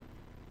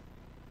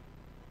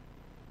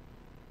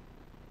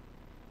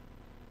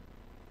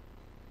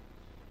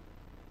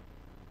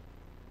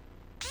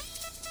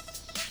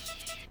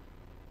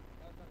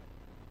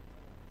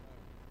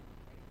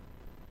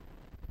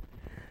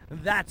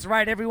That's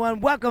right, everyone.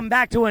 Welcome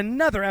back to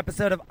another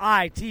episode of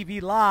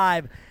ITV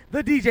Live,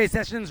 the DJ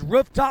Sessions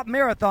Rooftop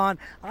Marathon.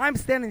 I'm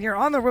standing here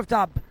on the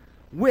rooftop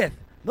with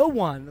the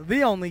one,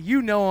 the only,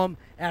 you know him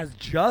as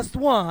Just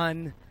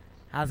One.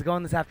 How's it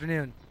going this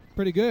afternoon?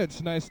 Pretty good.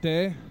 It's a nice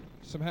day.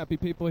 Some happy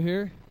people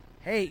here.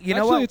 Hey, you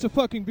know what? Actually, it's a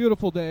fucking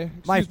beautiful day.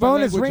 My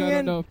phone is ringing. I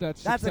don't know if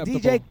that's a acceptable.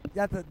 DJ.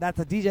 That's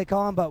a DJ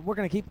calling, but we're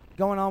going to keep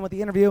going on with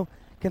the interview.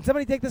 Can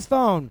somebody take this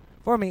phone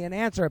for me and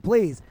answer it,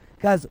 please?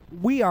 Because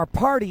we are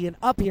partying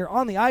up here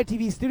on the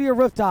ITV studio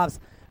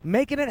rooftops,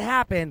 making it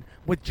happen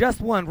with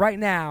Just One right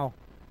now.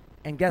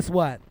 And guess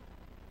what?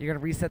 You're going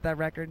to reset that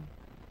record?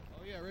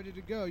 Oh, yeah, ready to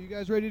go. You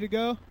guys ready to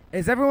go?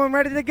 Is everyone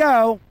ready to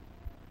go?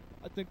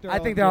 I think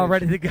they're all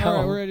ready to go. All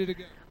right, we're ready to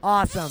go.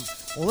 Awesome.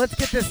 Well, let's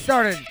get this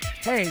started.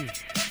 Hey,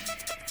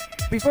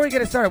 before we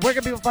get it started, where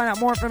can people find out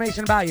more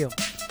information about you?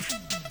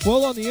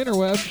 Well, on the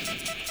interweb.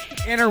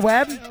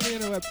 Interweb? Yeah, on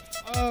the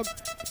interweb.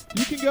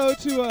 You can go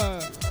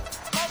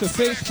to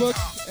Facebook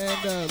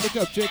and look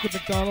up Jacob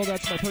McDonald.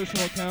 That's my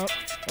personal account.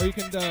 Or you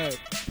can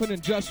put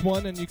in Just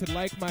One, and you can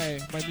like my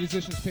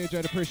musicians page.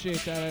 I'd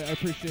appreciate that. I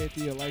appreciate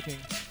the liking.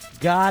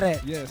 Got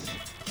it. Yes.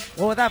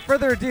 Well, without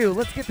further ado,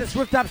 let's get this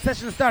rooftop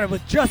session started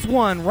with Just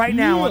One right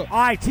now on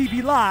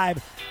ITV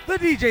Live, the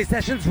DJ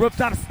Sessions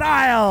Rooftop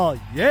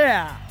Style.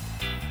 Yeah.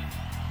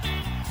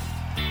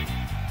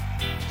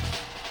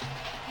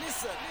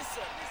 Listen.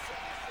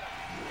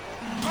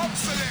 Come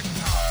select.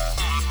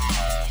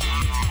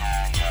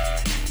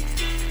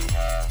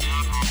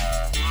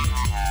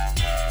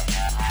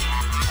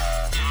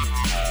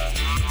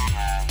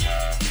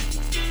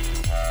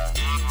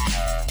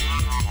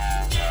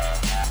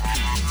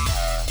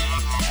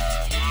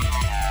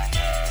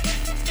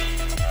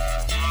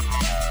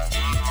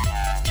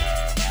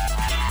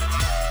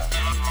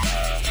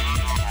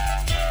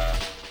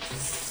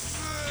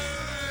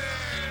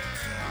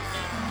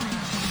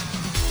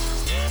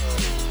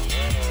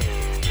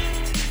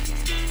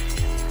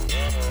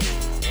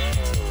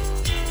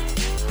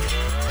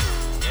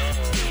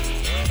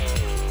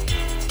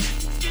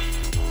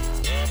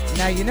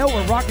 Now, you know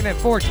we're rocking at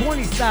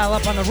 420 style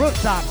up on the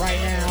rooftop right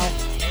now.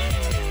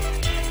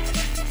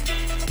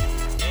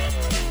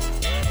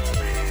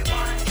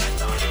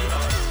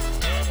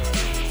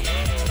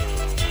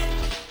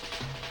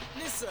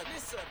 Listen.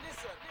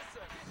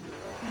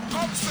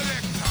 Come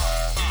select.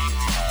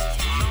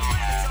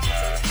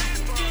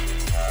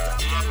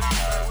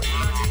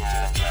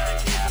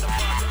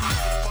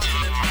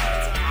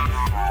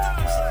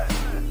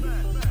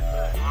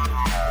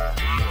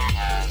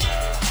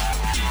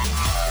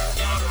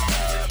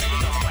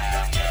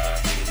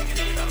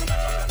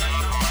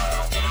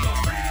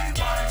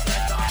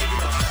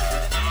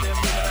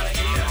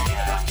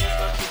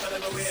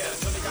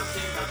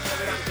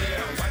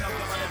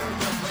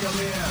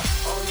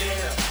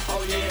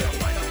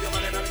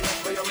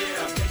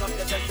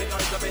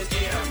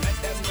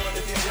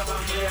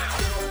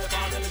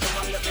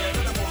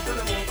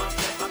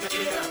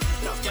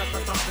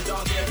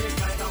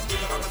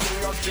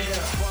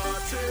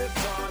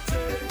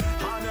 Party,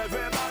 and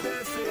everybody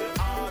say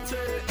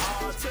arty.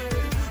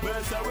 We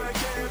say we're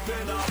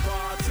keeping a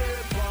party,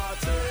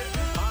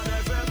 and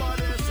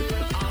everybody say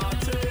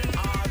arty.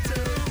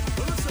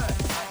 What do you say?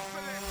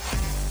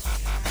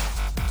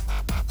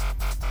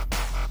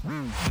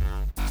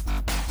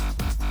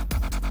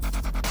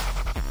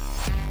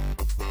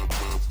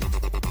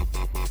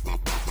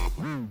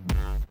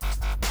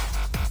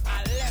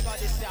 I love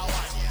this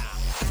one, yeah.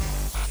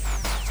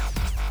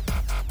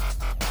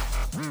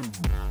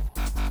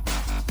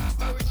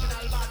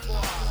 Original bad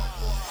boy.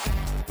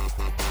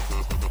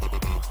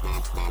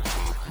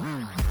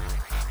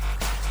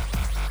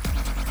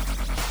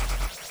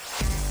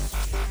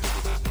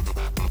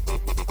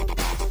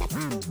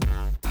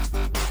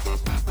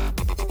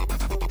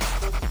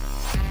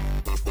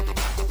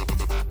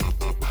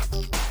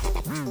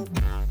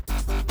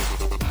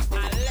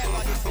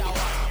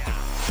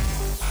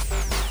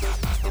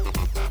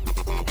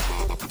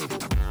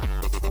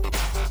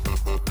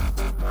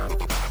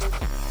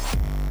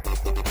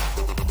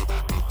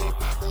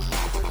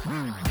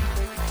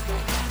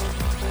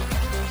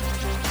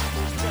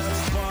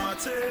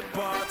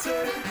 Party,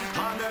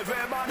 and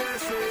everybody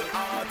say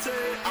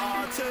arty.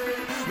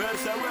 We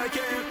say we're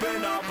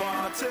keeping a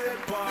party,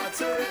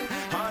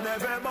 and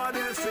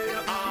everybody say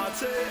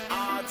arty.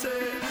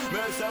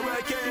 We say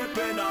we're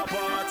keeping a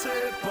party,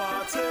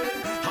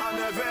 and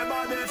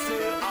everybody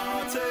say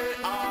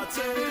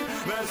arty.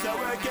 We say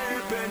we're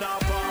keeping a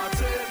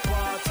party,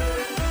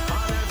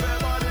 and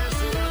everybody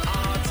say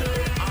arty.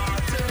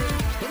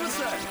 What do you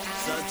say?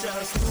 So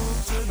just move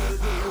to the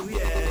groove,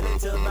 yeah,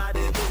 little body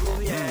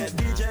move, yeah.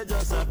 DJ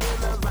just a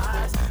bit of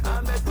vibes, I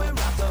make me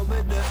rock up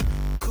with the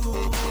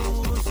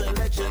cool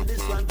selection.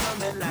 This one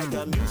coming like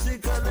a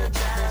musical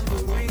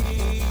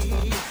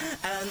jamboree,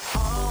 and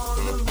all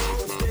the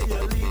roads they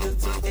are leading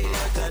to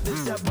air. 'Cause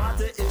this your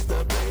party is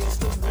the place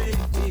to be.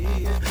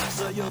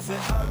 So you feel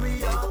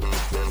hurry up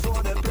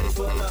before the place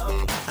full up,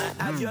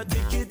 and have your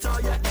ticket or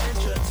your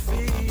entrance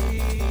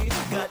fee.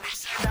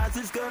 'Cause that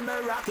is good.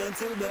 gonna rock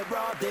until the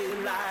broad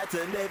daylight,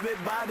 and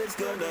everybody's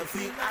gonna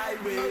feel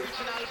irate.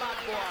 Original bad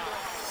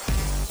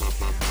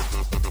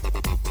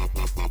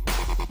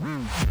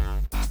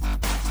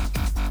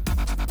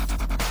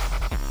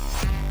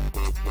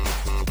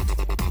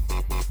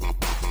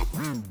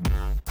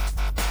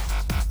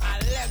I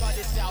love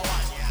this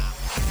one, yeah.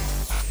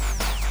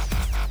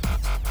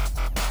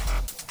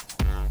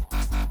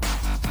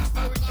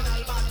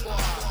 Original bad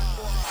boy.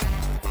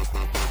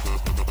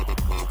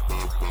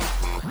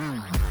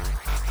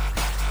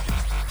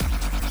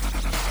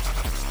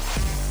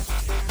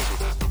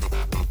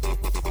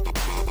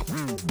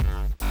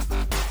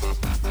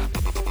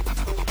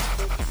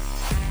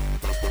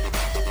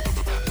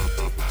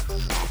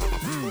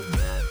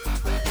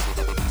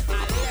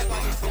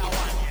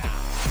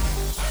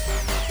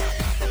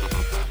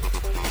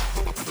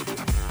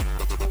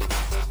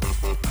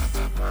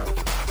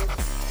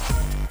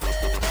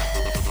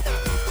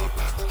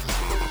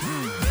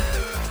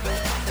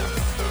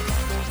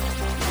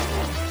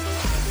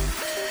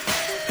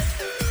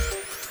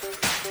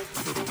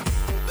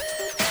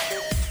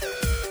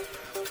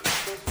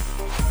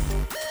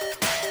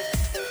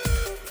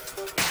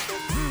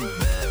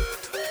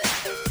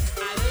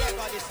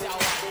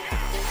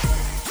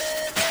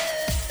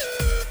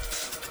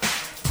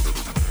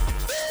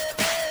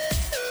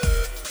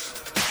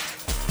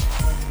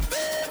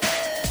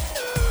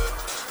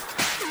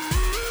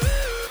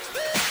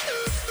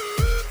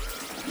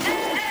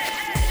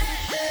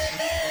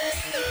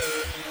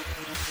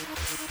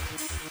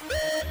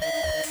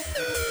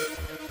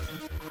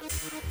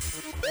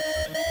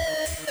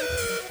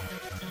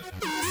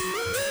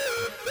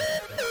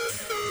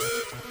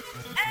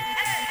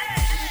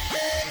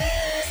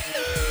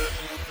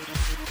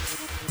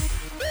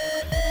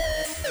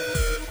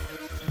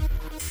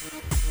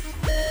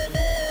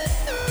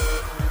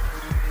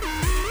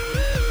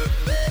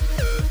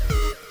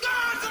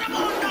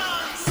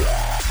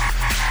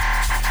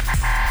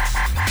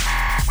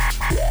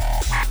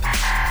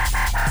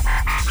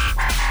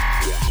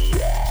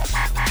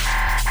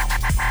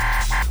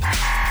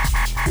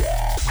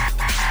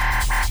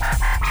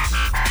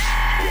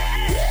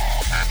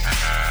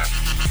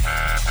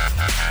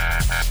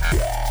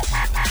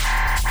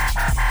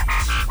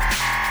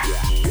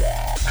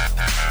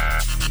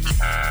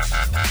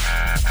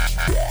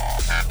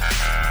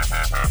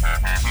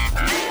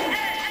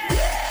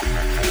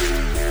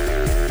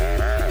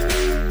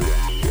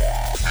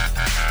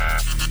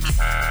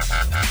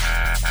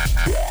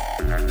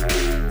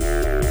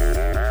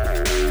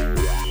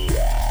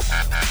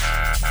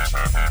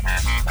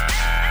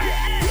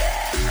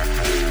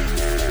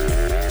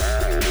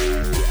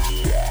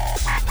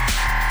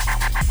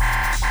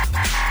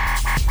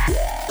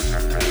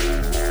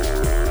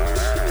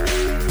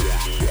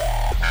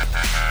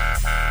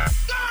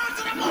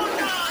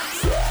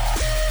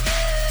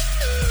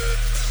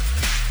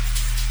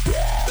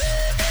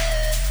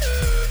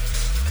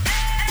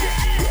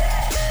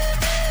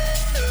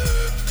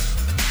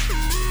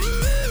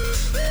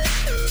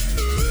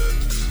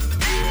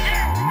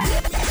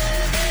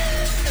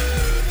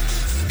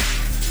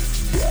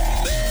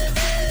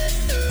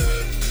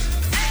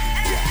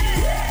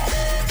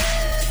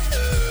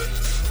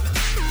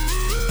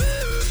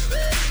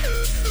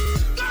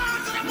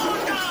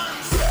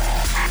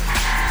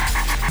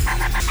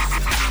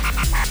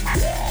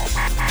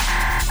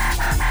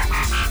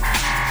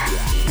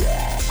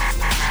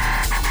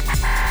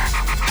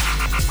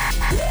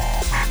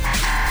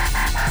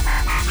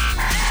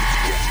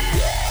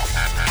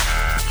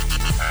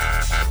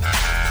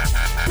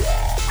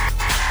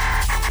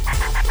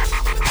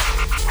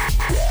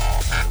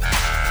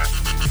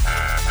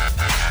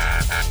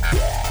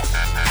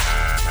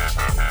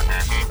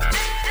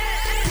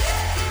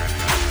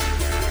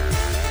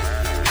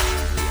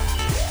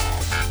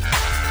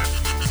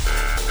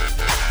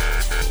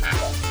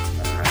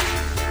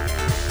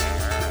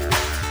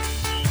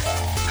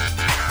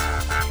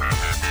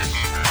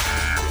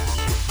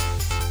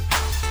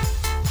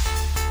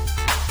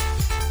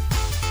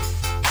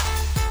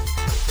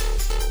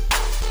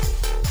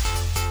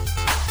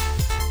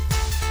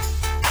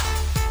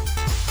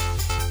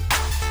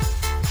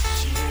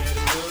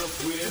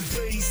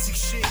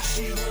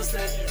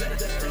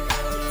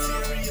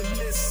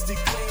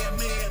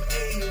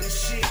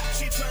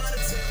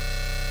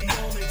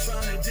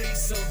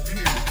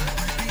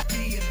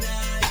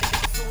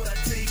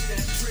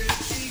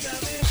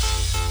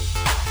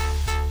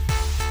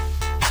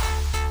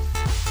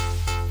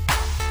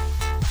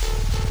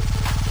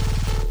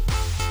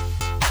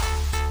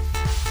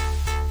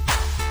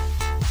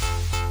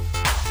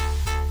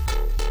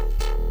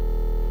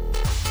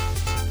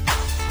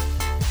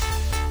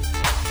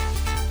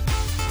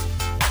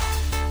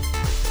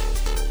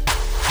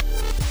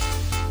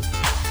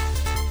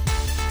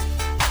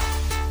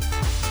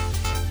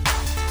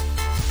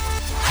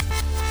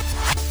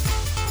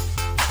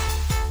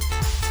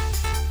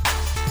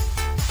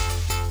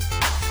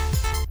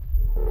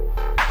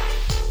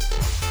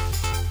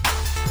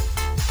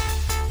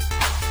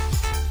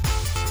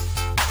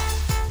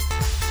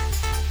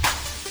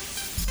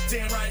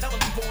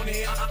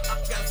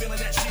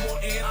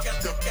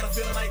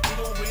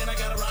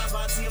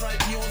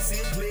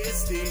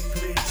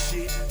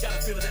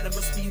 feeling that it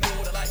must be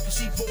more to life. Cause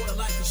she bored of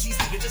life and she's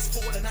thinking just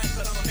for the night.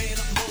 But I'm a man,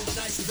 I'm roll the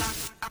dice.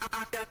 Cause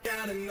I got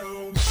down and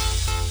known.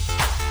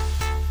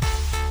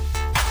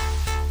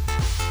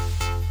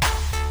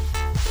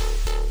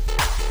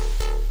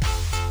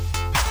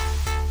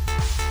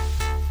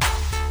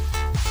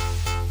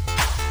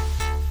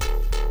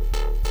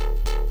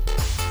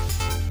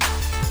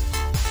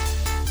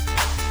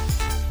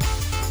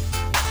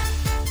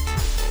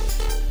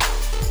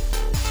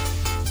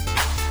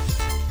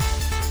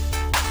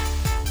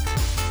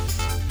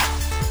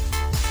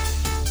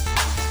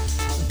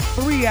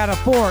 Three out of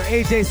 4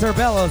 AJ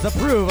Cervellos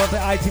approve of the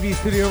ITV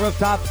Studio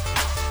Rooftop.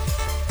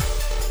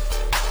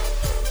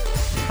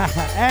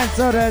 And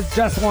so does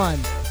Just One.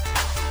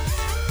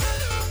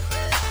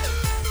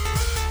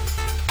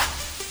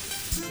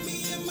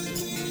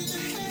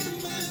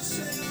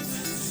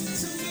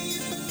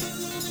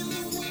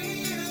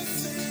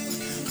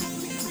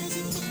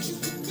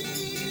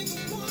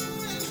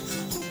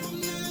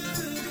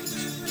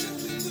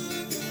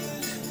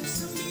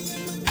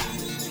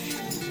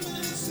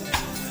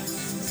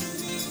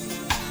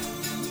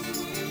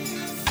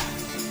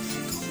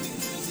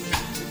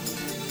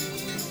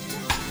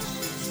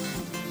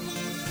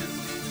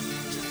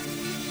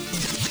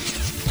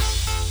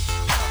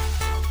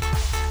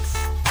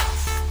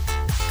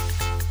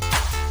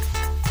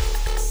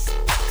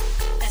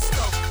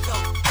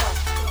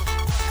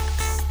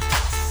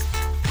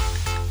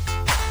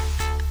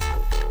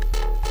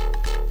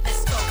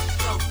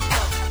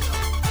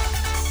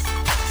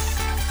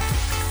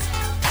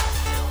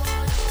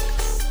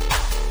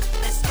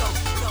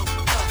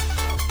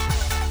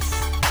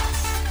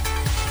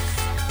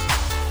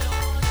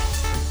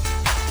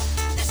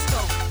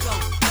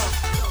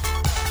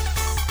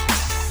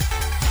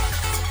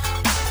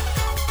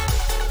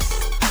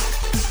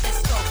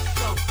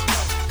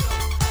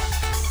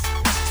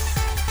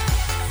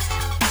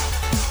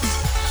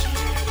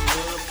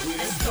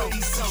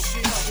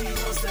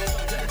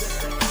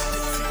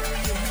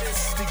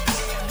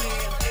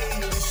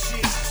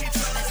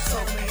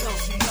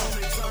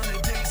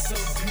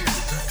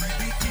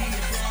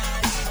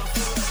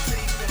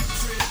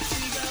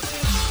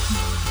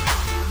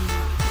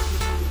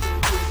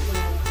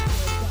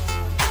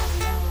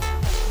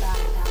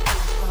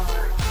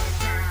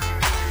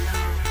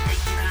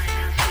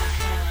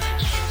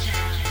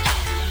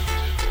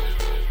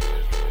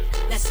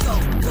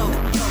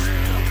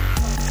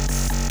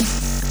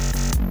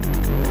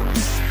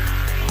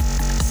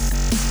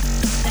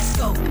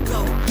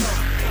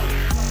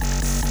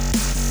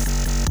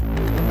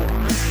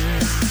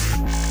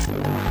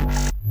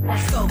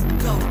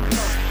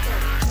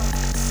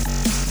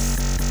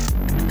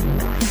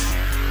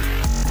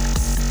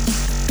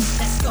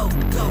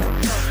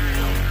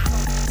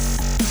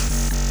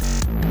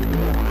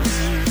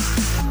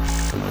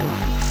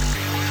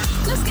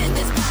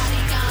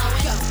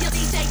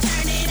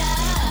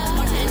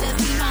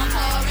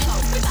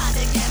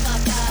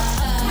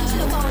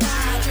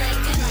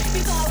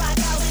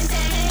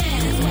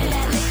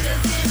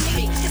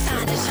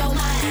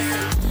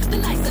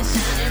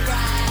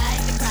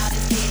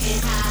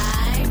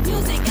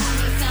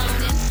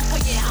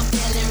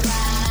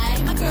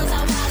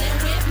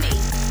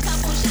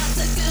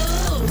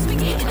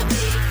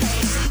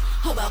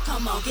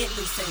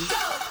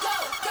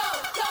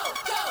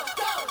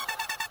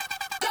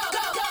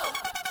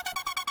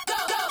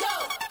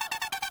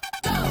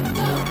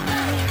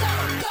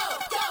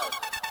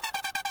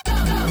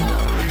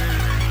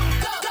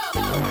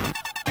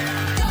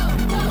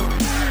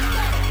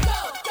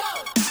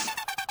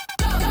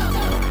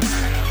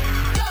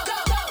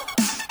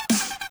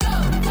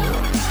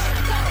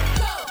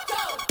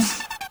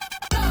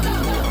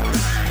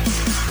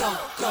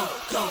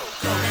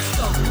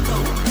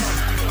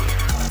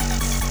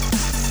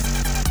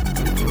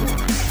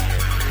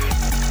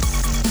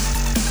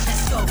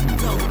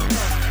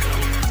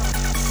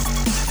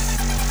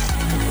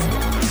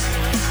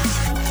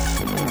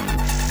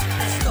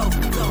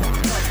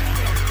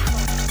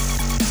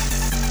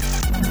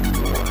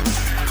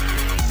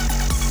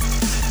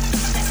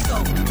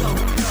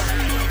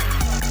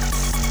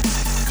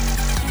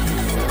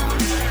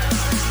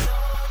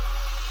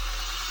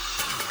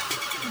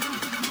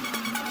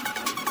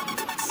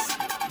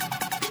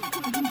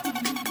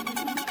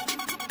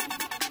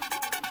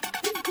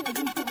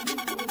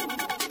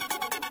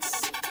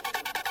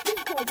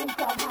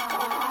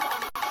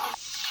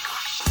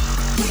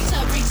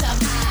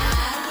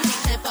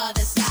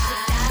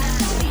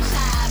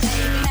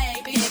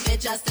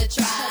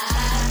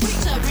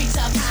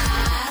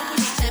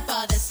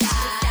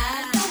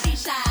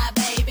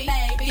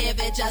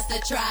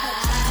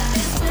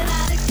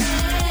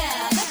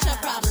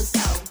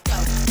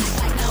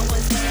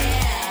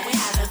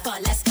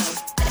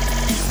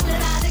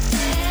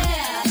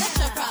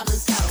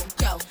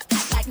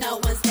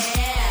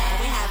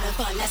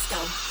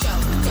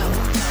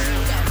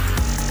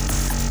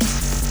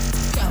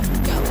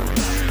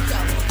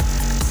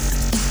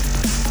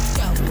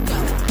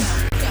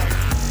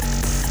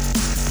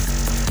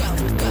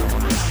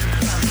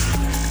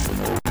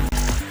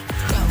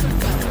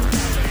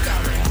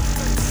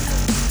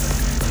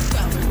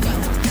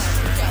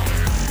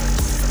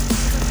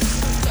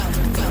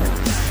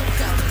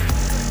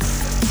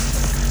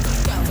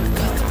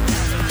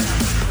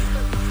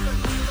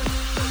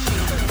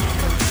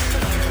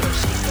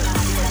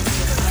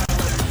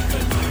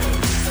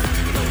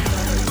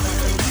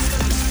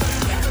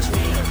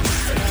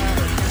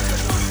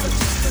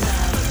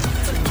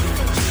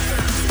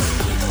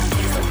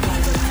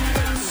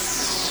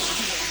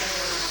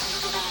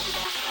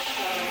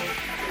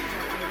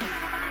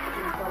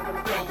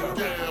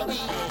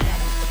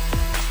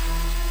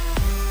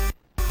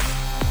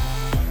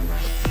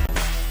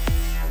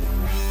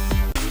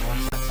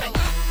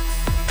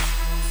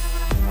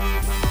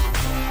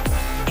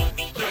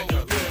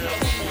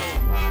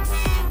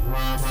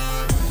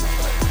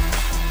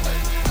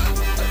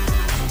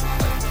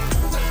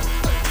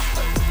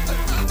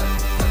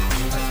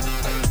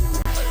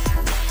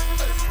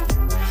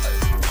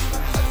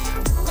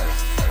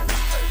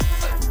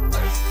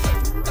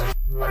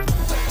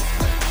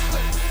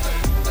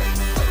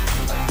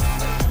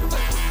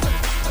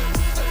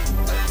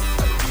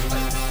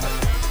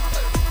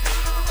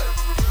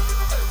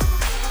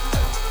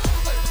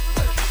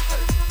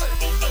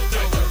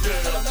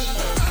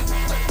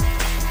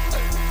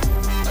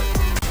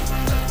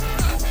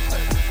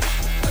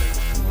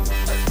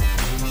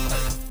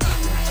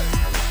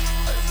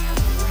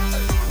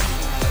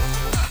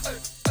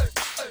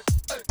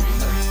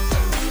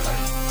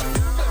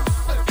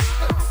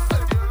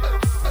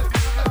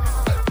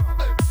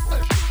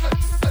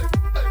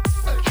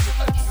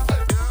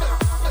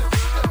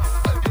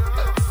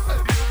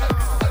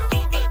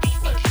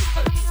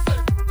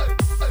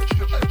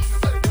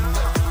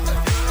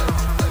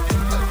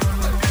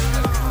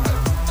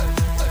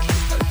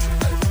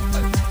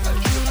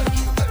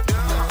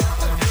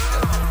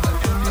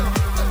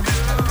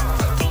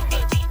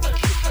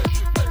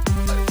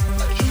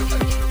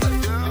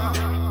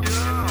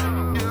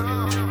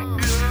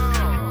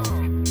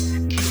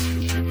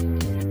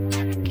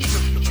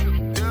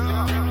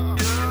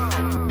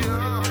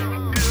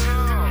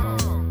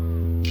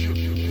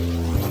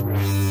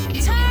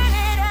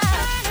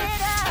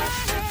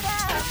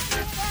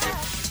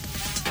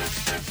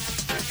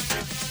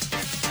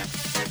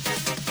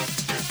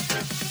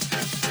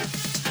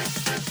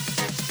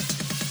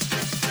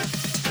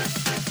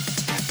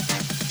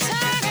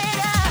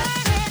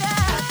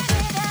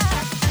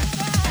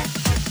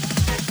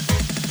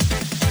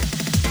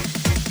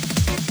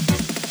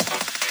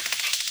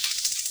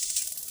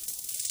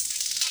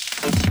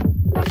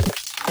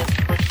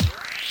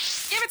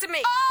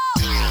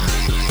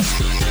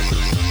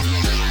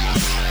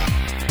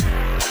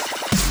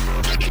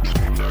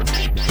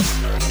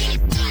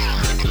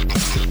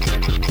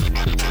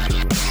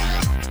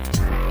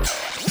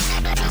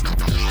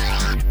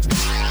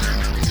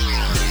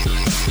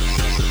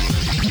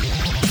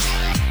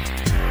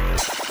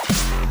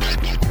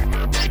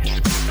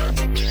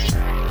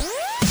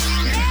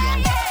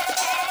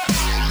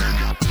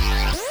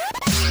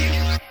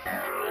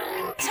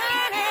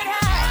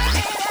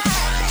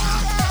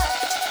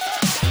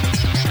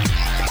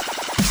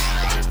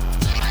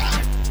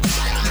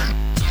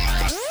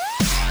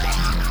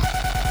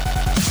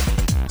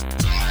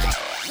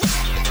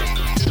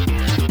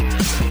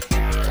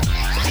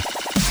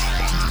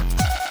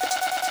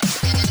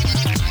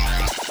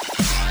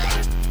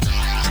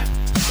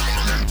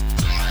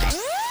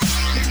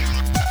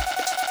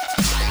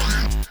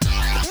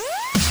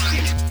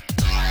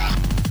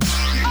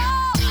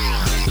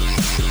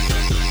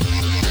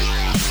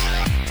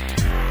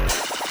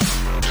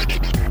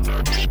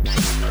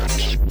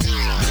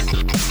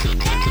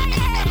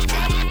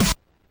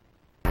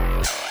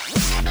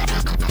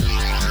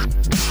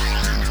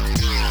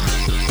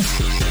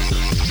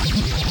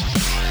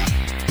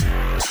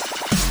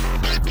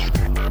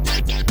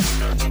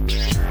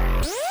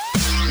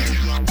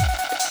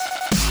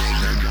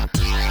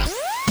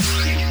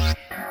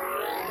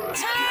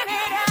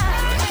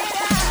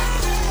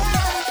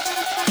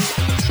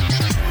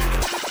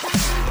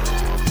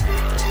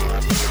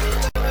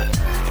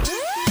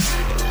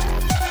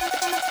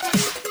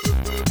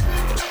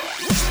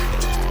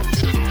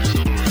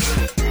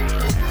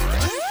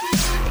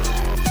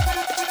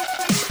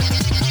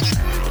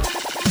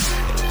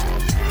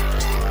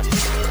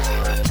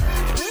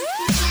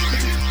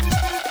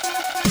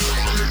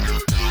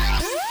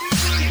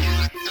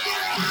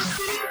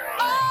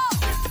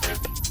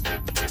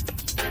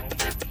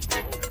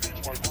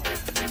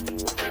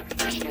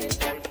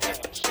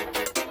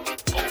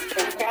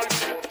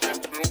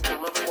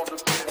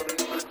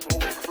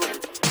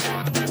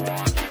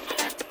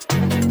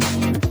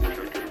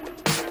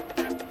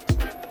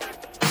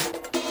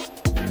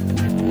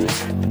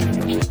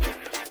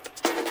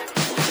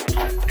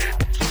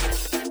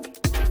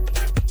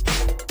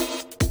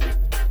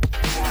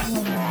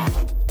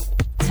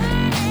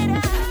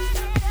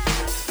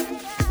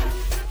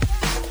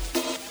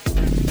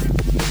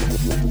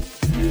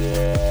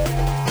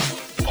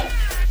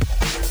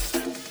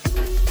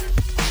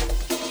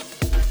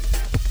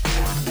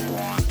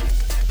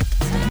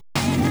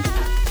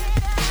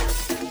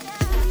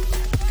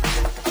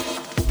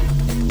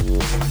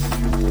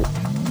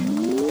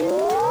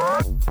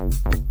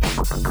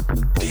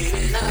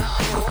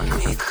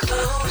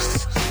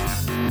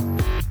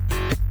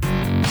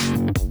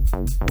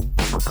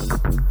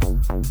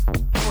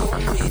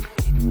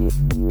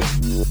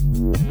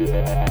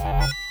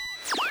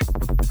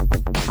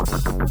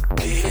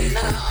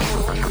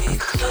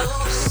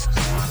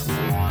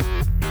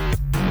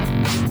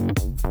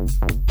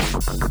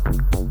 Baby,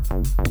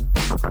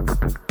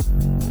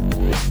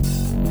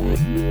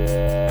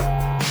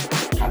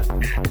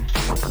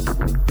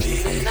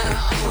 now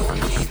hold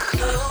me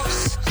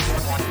close.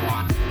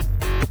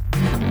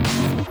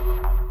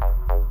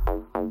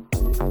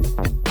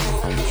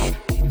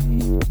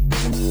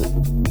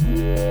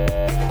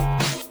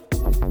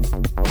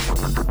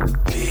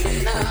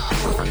 Baby, now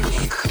hold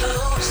me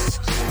close.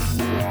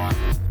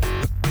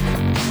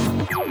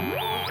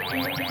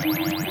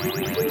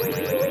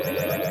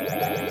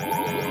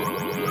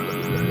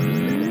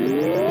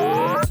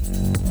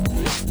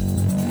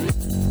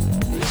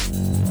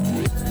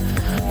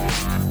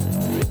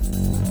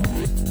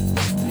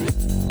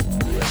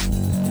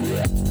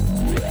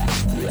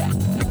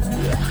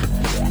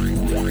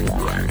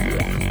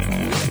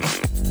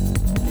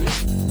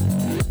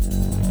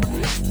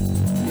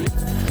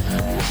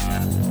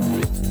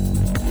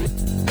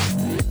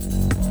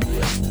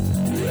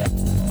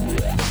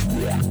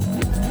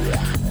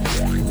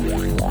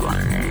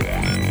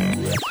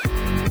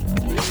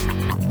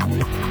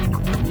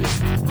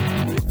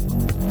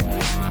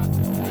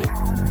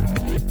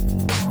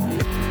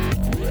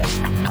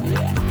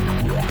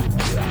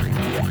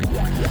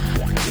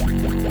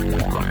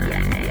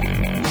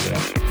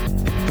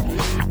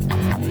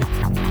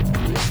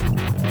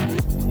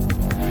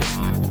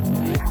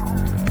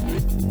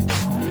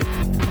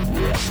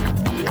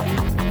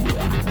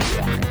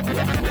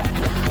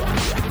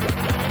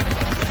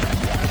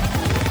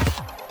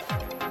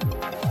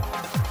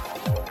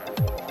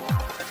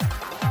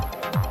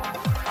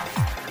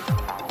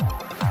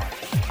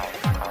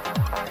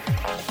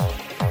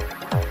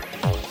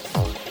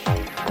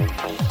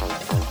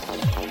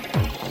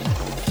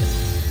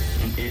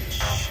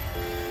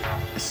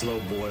 slow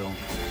boil.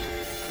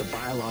 The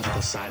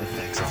biological side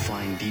effects of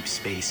flying deep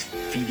space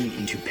feeding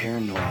into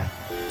paranoia.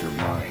 Your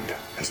mind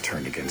has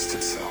turned against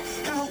itself.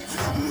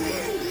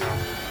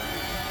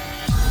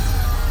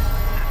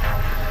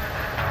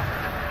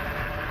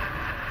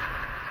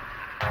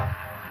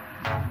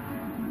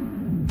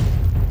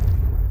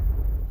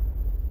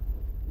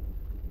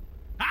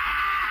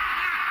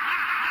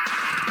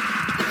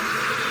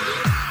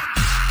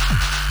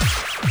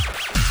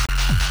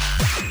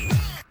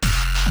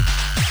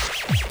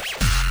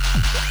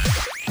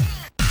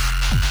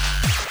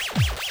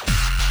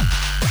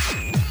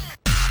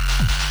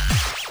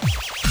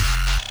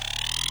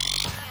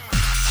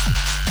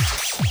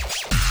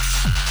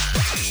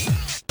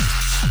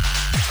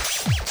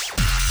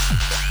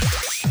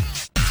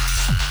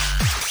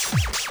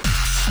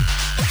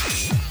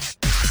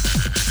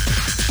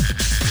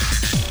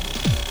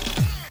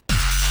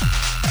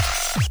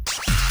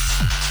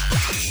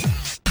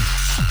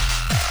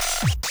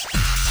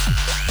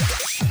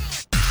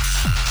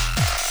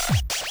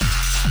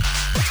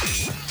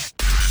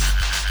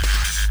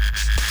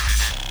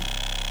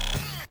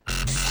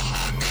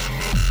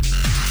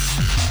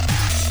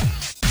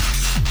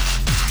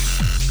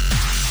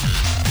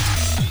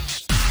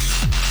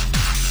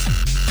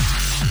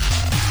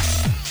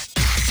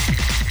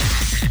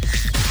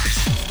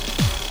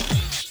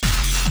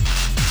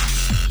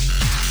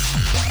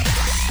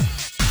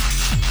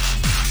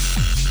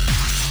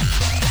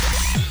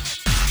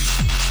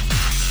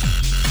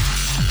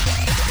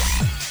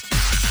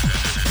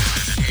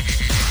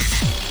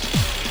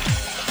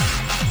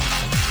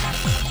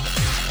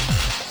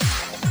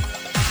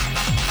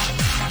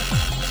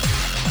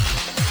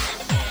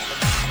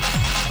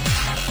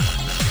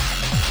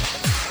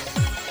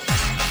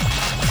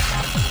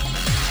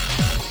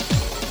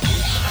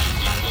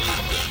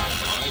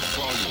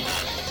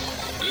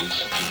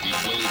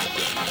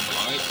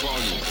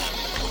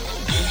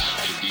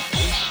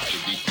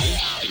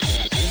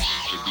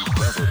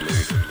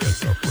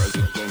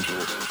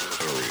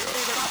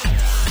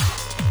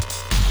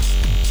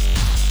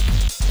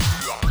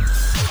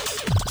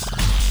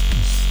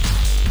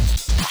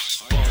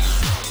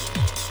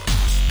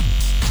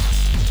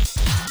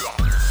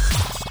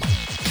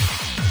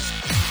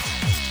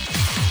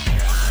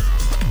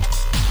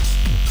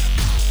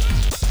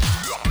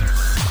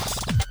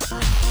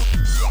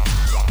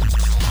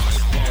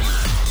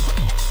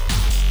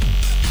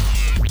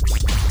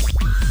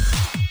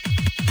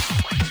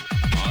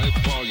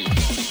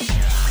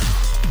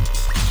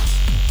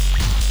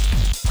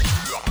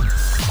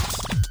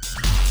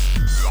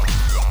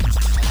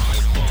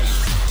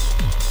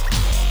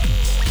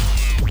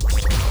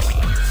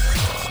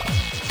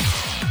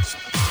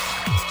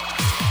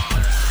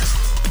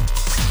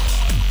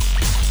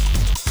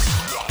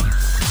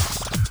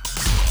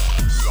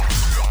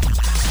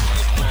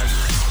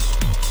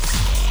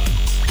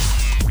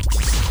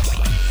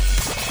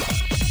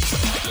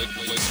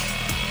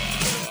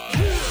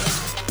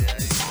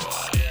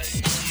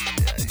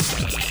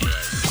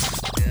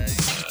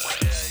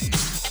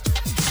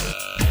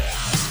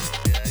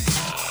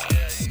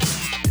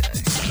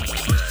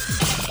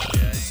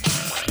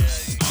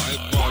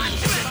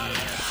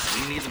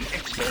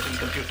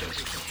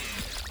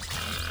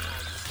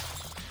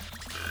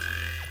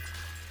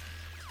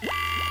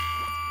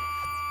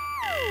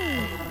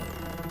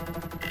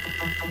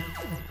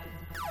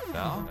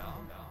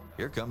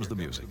 comes the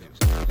music.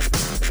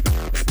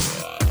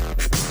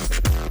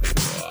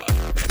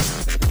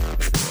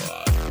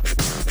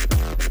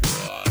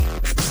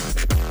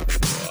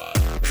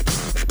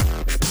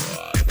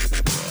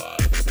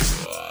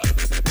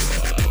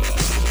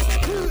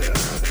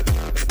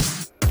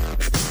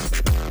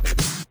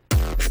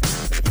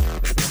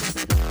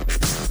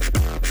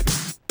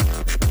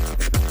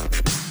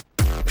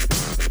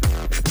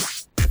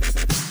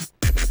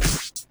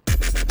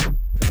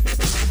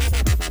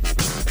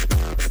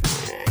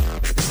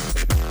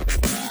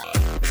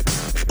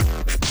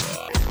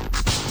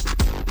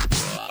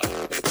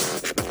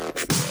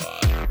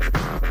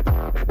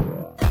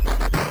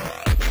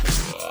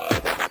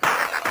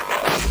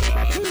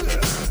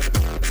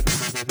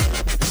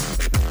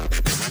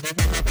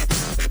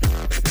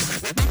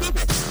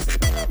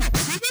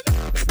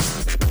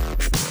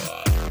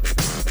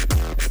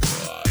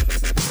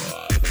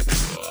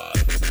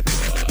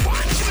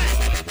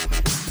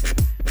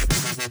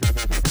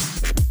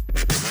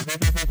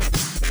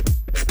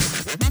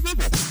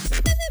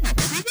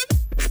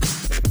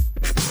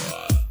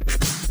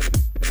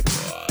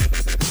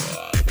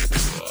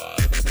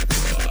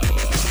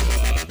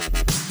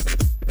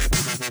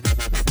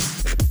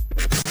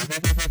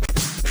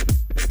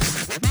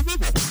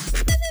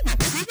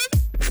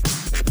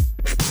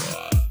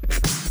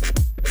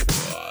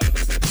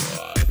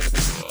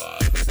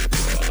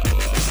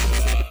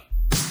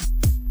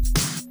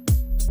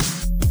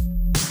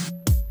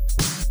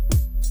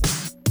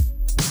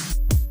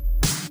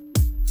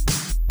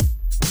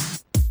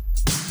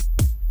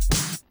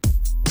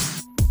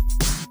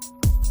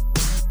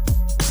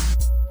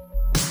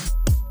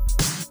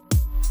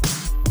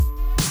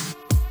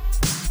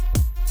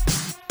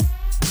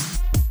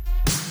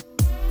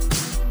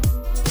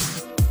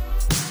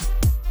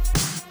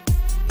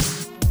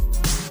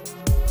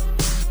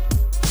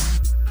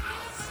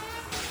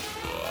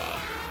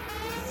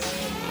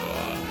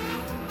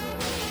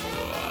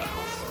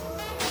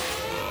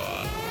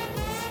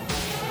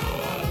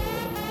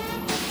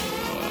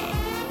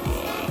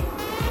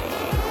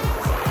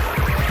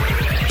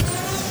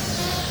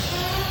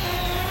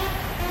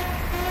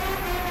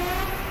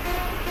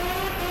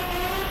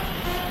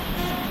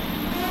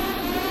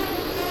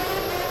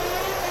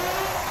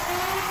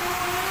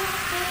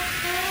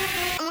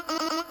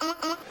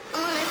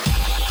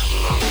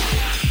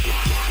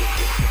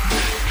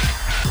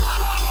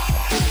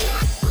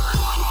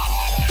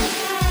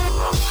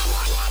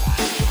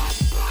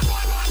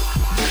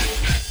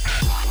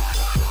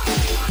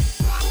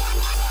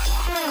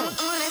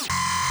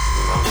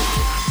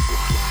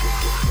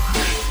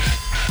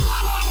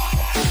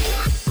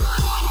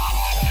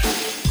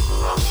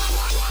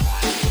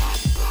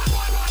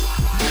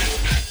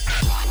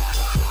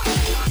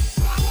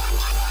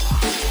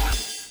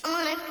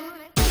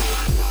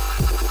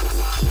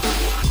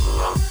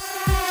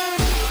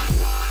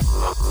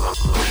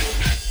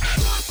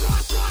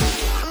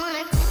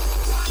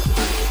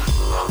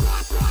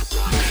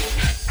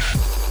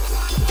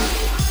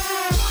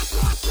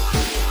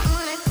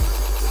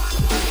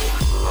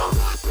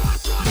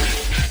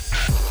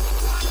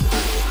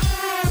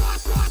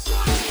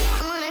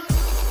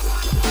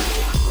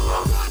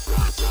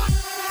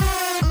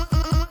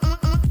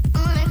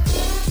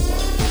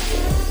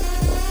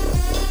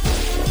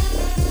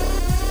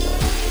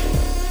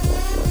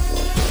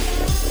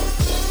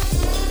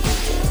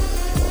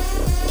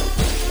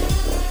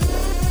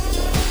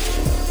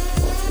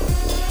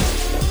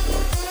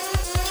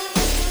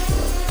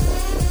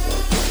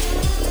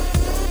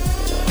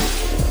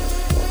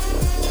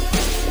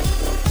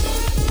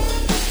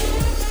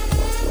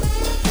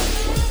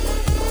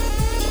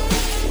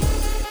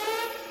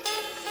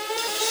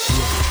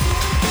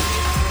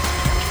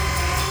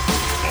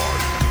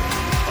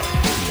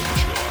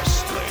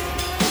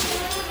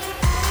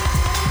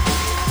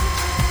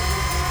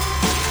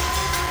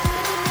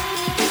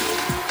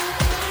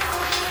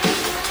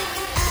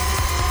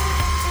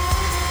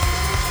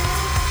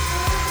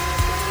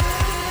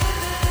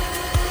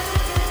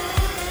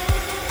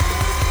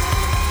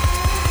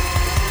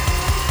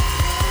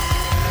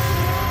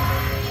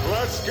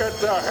 Get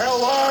the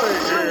hell out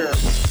of here!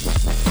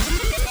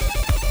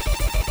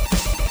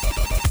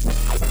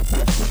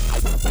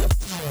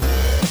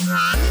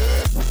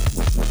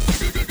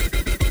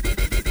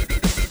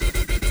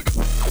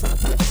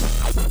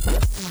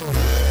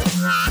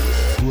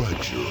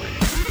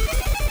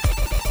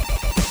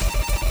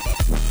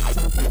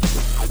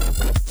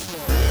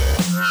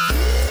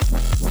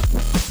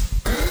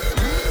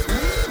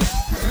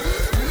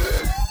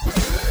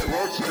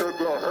 Let's get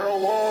the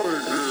hell out of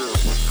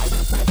here!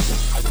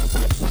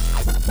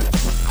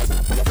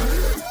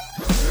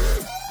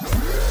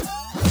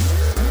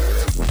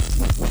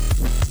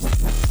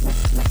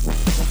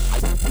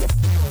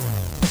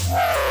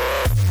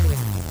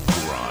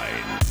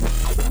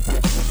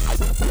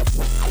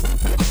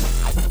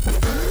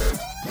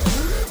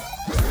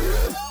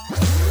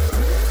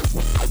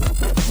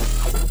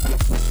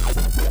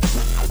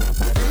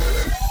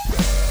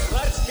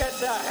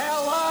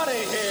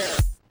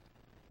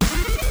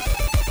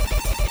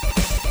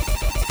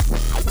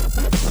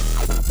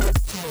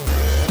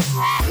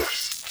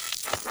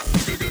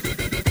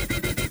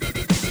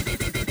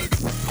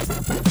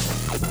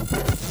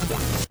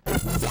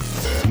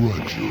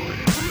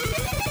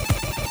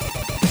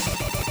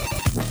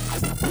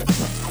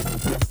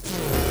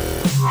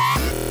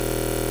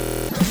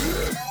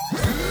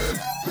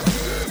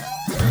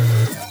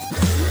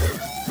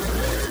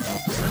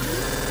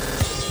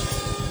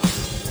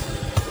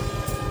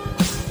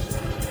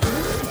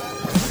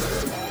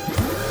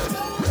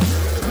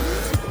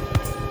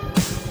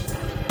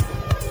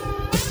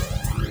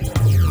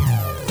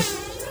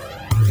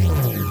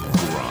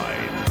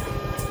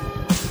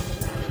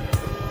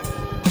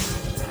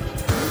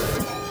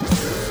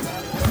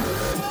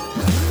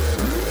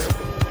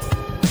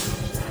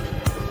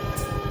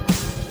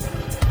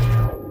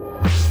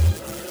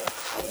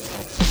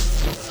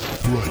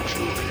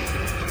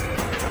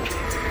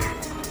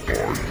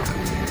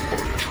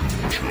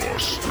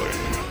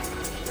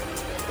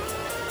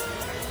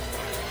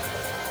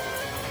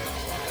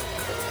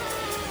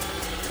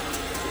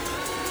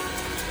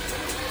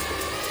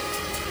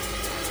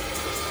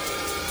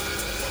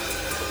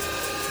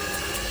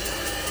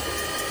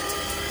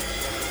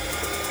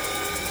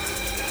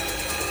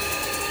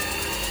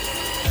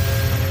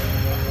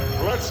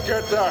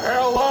 get the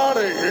hell out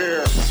of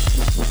here.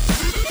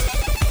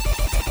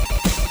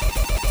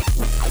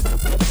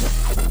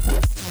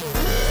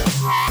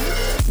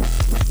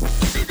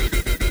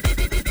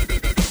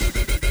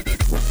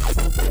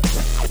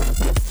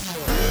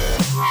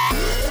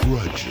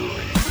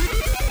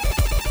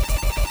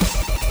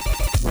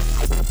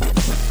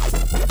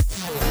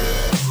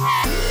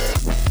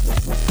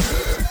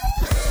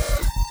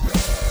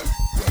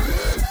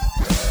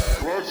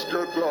 Let's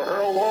get the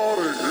hell out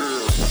of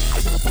here.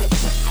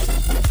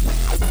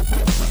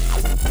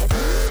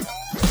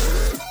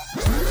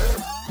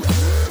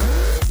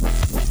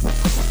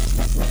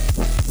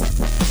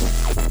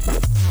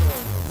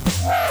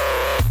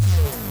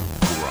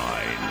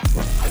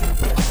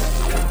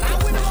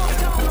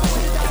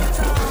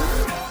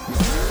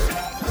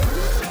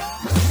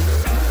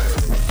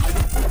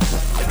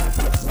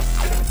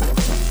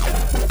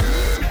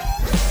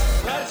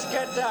 Let's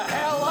get the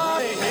hell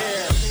out of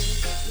here.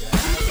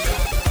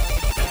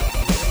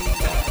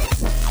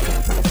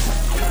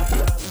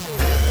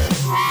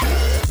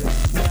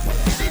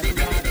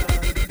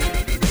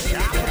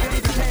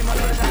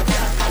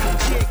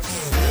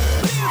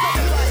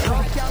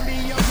 Love can be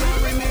your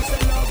glory, me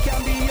say love can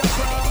be your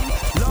crown.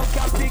 Love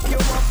can pick you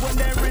up when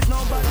there is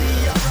nobody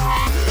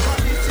around. For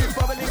this is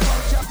bubbly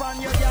culture and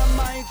you get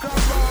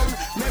microphone.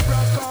 Me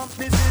broke up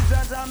the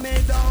scissors and me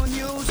don't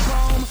use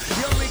comb.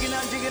 You're rigging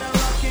and jigging and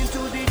rocking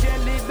to the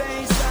jelly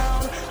bass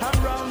sound.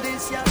 Around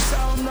this your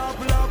sound of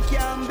love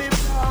can be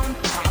found.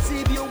 As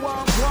if you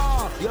want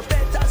war, you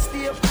better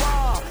stay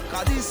far.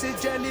 Cause this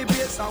is jelly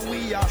bass and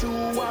we are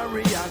true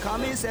warrior.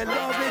 Come and say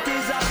love it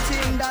is a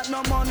thing that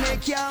no money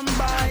can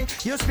buy.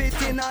 You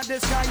spitting at the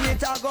sky,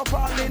 it a go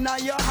falling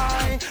on your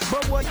eye.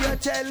 But what you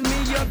tell me,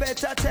 you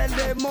better tell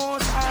the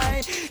most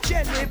high.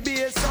 Jelly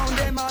bass sound,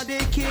 them are the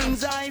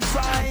kings I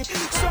fry.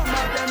 Some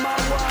of them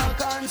are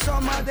walk and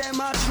some of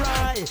them are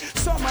try.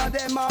 Some of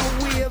them are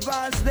wave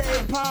as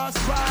they pass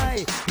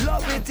by.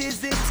 Love it is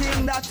the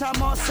thing that I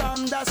must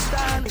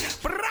understand.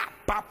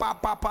 Papa,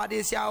 papa,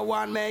 this your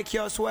one make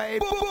you sway.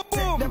 Boom, boom,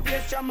 boom. The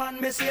place your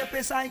man, me see a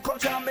piece and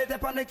culture and me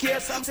dip on the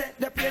case. And set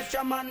the place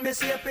your man, me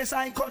see a piece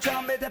and culture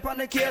and me dip on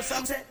the case.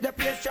 And set the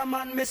place your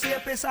man, me see a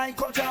piece and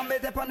culture and me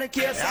dip on the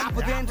case. I'm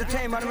for the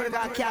entertainment, we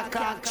got cat,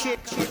 cock, chick.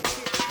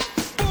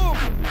 Boom.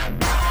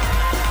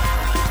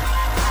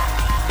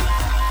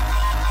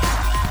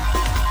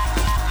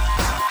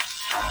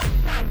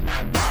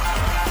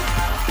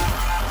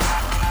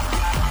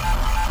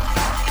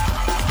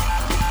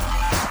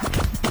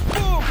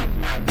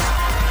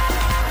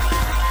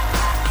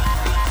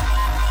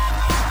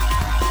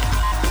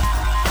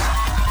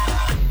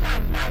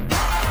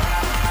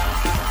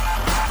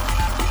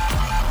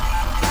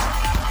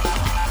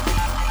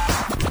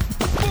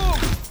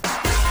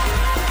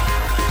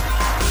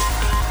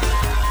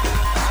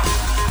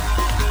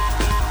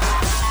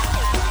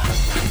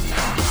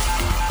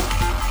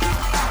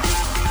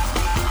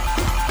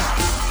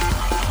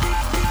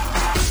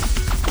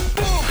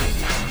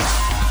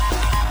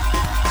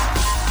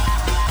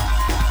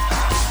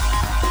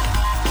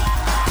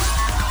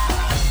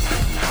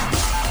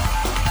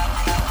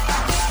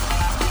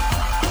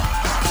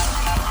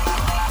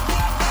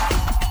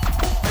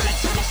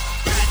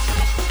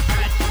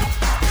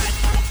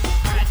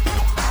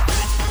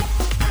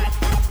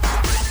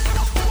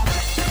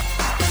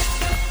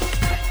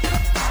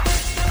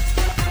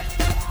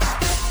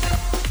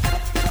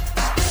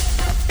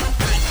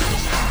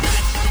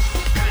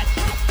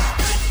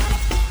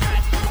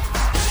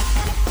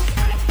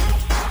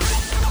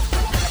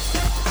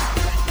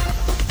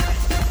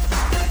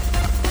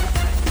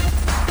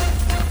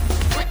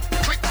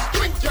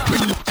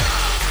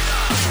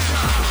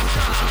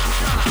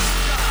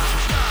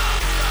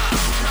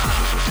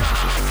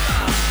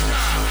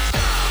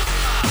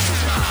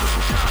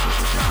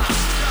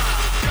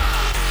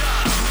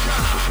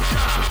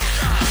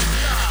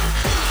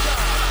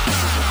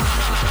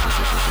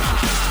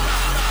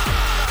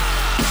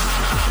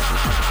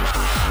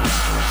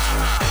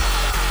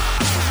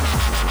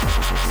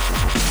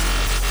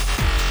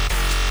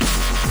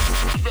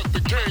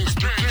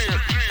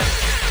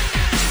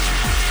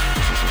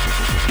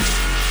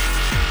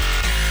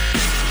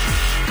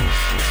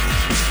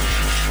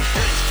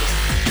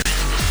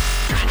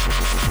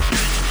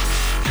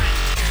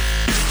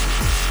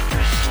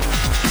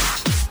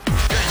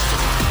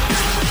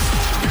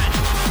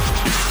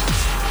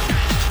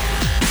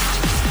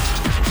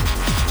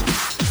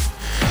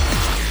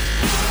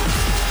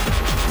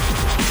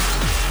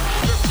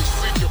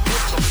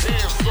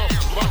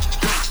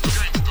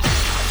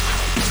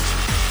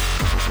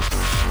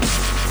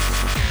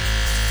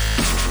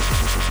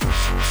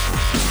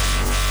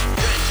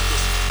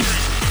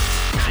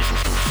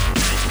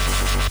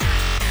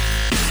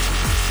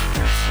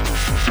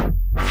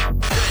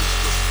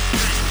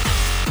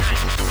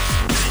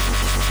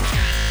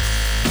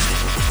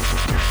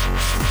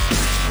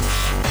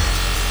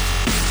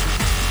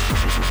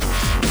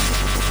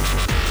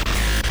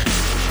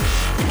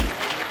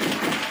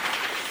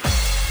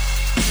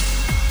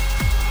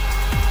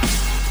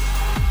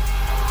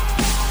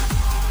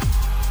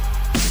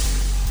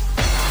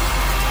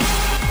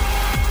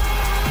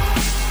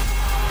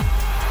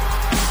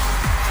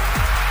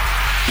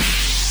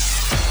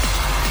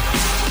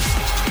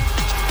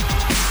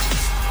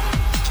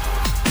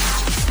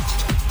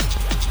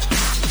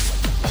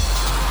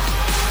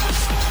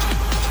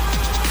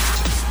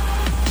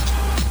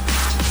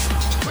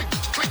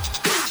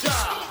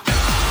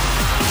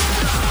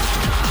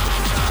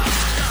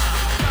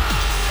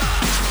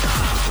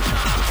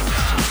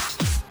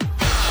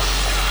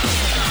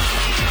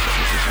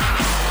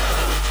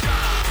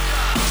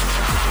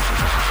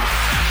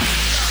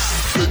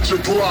 your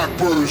Glock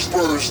burst,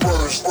 burst,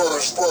 burst,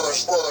 burst,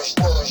 burst, burst,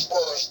 burst,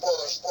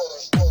 burst, burst,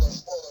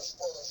 burst, burst,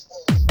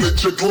 burst.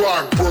 Let your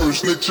Glock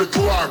burst, let your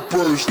Glock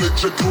burst,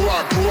 let your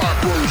Glock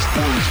burst,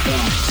 burst,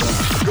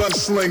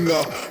 burst.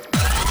 Gunslinger.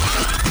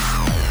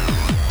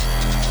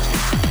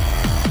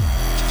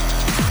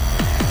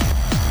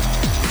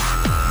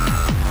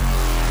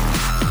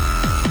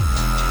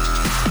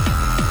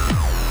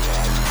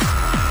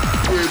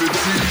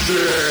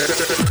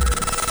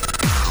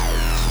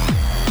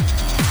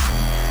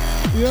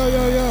 Yo,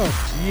 yo, yo.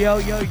 Yo,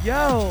 yo,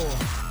 yo.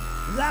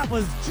 That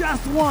was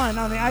just one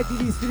on the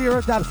ITV Studio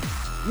Rooftops.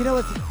 You know,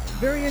 it's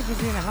very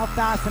interesting how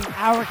fast an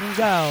hour can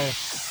go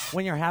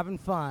when you're having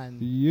fun.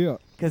 Yeah.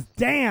 Because,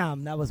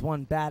 damn, that was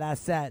one badass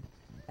set.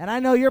 And I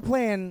know you're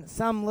playing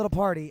some little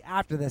party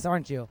after this,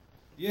 aren't you?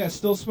 Yeah,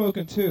 still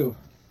smoking too.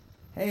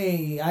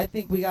 Hey, I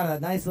think we got a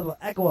nice little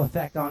echo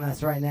effect on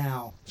us right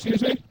now.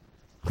 Excuse me?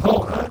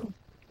 Oh,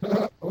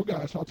 oh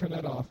gosh, I'll turn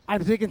that off.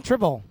 I'm thinking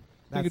Tribble.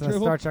 That's Thinking a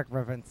Tribble? Star Trek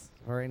reference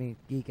for any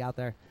geek out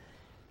there.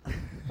 I'm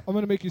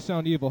going to make you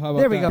sound evil. How about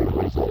There we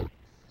that?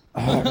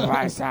 go.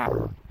 Rise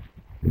up.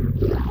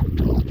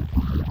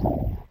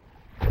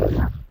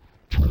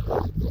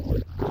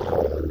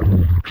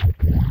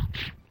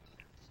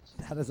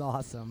 That is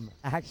awesome.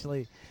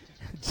 Actually,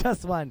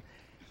 just one.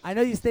 I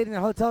know you stayed in a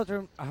hotel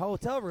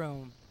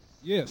room.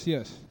 Yes,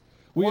 yes.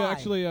 We Why?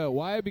 actually,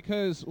 why?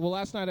 Because, well,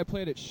 last night I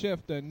played at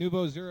Shift.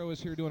 Nouveau Zero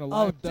was here doing a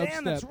live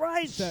damn, that's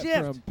right, set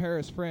Shift. from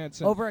Paris, France.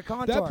 And Over at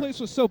Contour. that place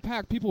was so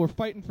packed, people were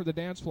fighting for the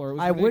dance floor. It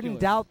was I wouldn't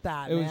ridiculous. doubt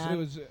that, It man.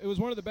 was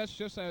one of the best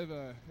shifts I've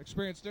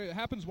experienced. It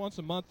happens once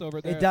a month over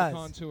there It at does. the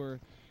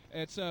Contour.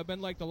 It's been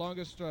like the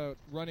longest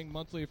running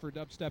monthly for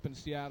dubstep in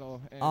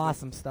Seattle. And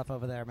Awesome stuff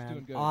over there, doing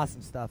man. good.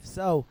 Awesome stuff.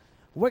 So,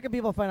 where can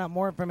people find out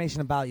more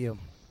information about you?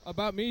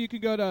 About me, you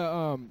can go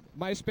to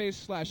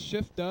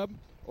MySpace/ShiftDub,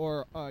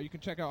 or you can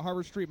check out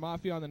Harvard Street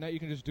Mafia on the net. You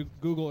can just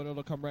Google it;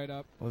 it'll come right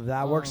up. Well,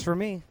 that works for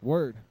me.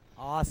 Word.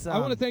 Awesome. I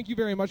want to thank you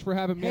very much for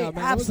having me Hey, out,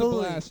 man. absolutely. It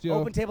was a blast, yo.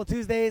 Open Table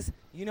Tuesdays.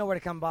 You know where to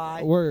come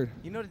by. Word.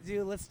 You know what to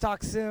do. Let's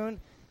talk soon.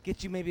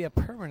 Get you maybe a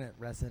permanent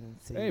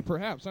residency. Hey,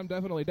 perhaps. I'm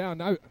definitely down.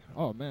 Now,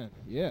 oh, man.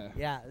 Yeah.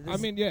 Yeah. I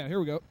mean, yeah, here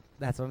we go.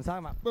 That's what I'm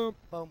talking about. Boom.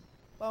 Boom.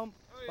 Boom.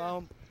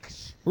 Boom.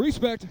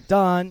 Respect.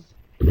 Done.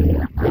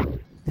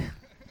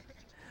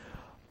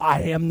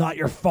 I am not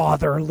your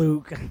father,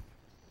 Luke.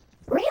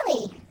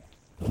 Really?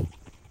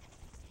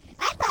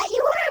 I thought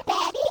you were,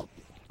 Daddy.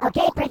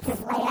 Okay, Princess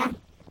Leia.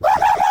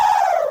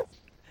 Woo-hoo-hoo!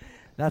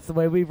 That's the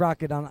way we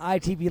rock it on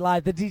ITV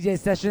Live, the DJ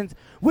sessions,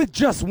 with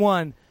just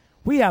one.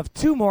 We have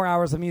 2 more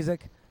hours of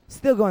music,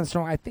 still going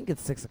strong. I think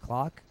it's 6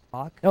 o'clock.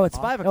 No, it's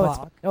 5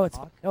 o'clock. No, it's.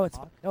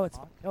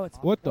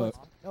 What the?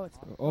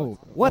 Oh.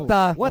 What oh,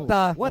 the?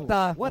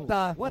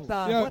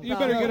 Yeah, you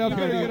better get up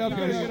here. Get up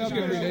here. It's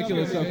getting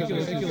ridiculous.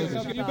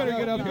 You better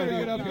get up here.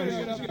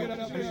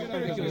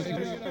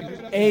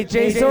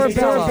 AJ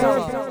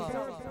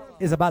Sorbo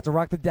is about to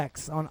rock the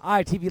decks on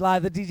ITV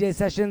Live, the DJ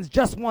sessions.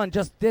 Just one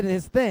just did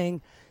his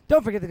thing.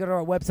 Don't forget to go to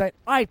our website,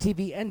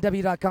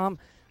 itvnw.com.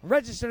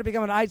 Register to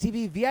become an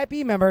ITV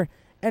VIP member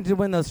and to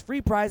win those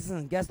free prizes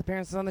and guest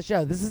appearances on the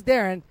show. This is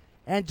Darren,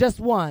 and just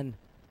one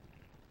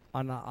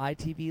on the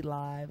ITV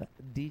Live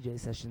DJ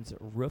Sessions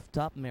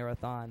Rooftop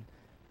Marathon.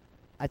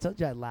 I told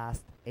you I'd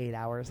last 8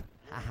 hours.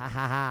 Ha ha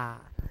ha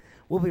ha.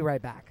 We'll be right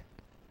back.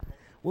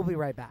 We'll be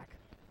right back.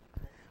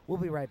 We'll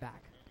be right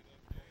back.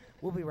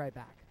 We'll be right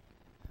back.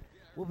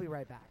 We'll be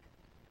right back.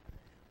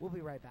 We'll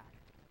be right back.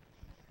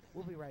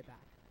 We'll be right back.